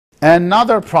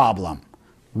Another problem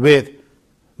with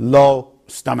low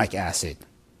stomach acid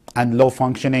and low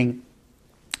functioning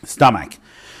stomach,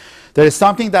 there is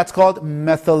something that's called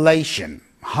methylation.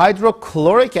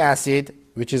 Hydrochloric acid,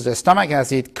 which is the stomach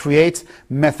acid, creates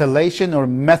methylation or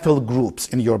methyl groups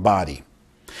in your body.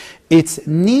 It's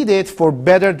needed for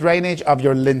better drainage of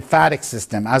your lymphatic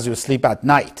system as you sleep at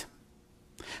night.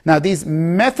 Now these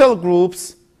methyl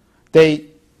groups, they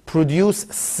produce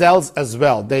cells as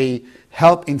well. They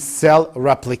help in cell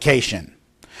replication.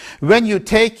 When you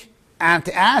take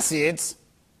antacids,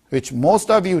 which most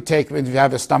of you take when you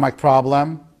have a stomach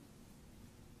problem,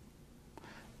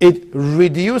 it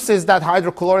reduces that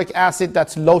hydrochloric acid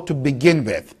that's low to begin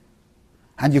with,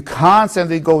 and you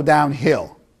constantly go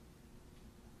downhill.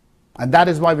 And that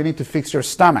is why we need to fix your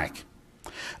stomach.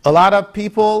 A lot of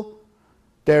people,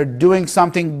 they're doing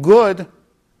something good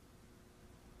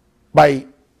by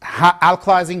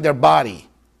alkalizing their body,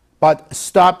 but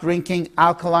stop drinking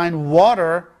alkaline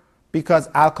water, because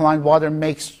alkaline water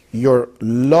makes your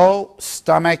low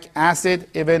stomach acid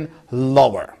even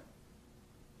lower.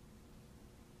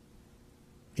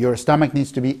 Your stomach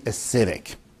needs to be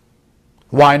acidic.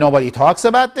 Why nobody talks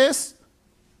about this?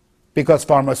 Because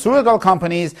pharmaceutical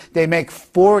companies, they make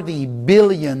 $40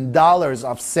 billion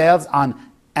of sales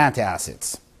on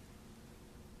antacids.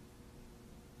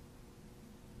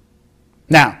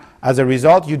 Now, as a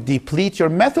result, you deplete your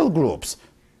methyl groups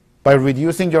by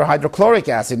reducing your hydrochloric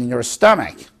acid in your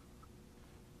stomach.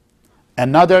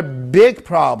 Another big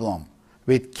problem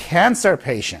with cancer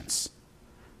patients,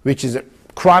 which is a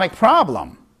chronic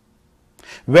problem,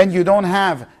 when you don't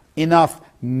have enough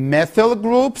methyl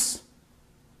groups,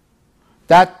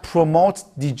 that promotes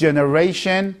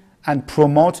degeneration and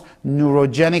promotes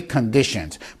neurogenic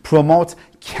conditions, promotes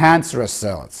cancerous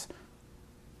cells.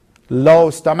 Low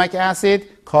stomach acid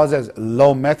causes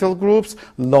low methyl groups.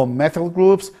 Low methyl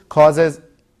groups causes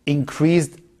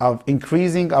increasing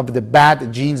of the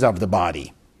bad genes of the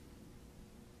body.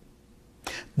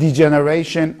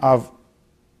 Degeneration of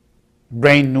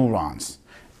brain neurons,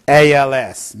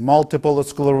 ALS, multiple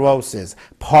sclerosis,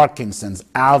 Parkinson's,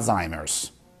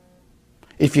 Alzheimer's.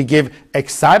 If you give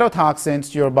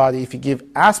excitotoxins to your body, if you give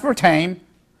aspartame,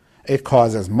 it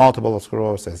causes multiple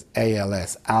sclerosis,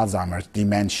 ALS, Alzheimer's,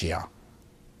 dementia.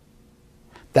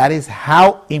 That is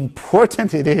how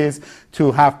important it is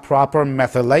to have proper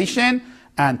methylation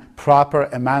and proper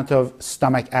amount of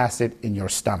stomach acid in your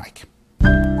stomach.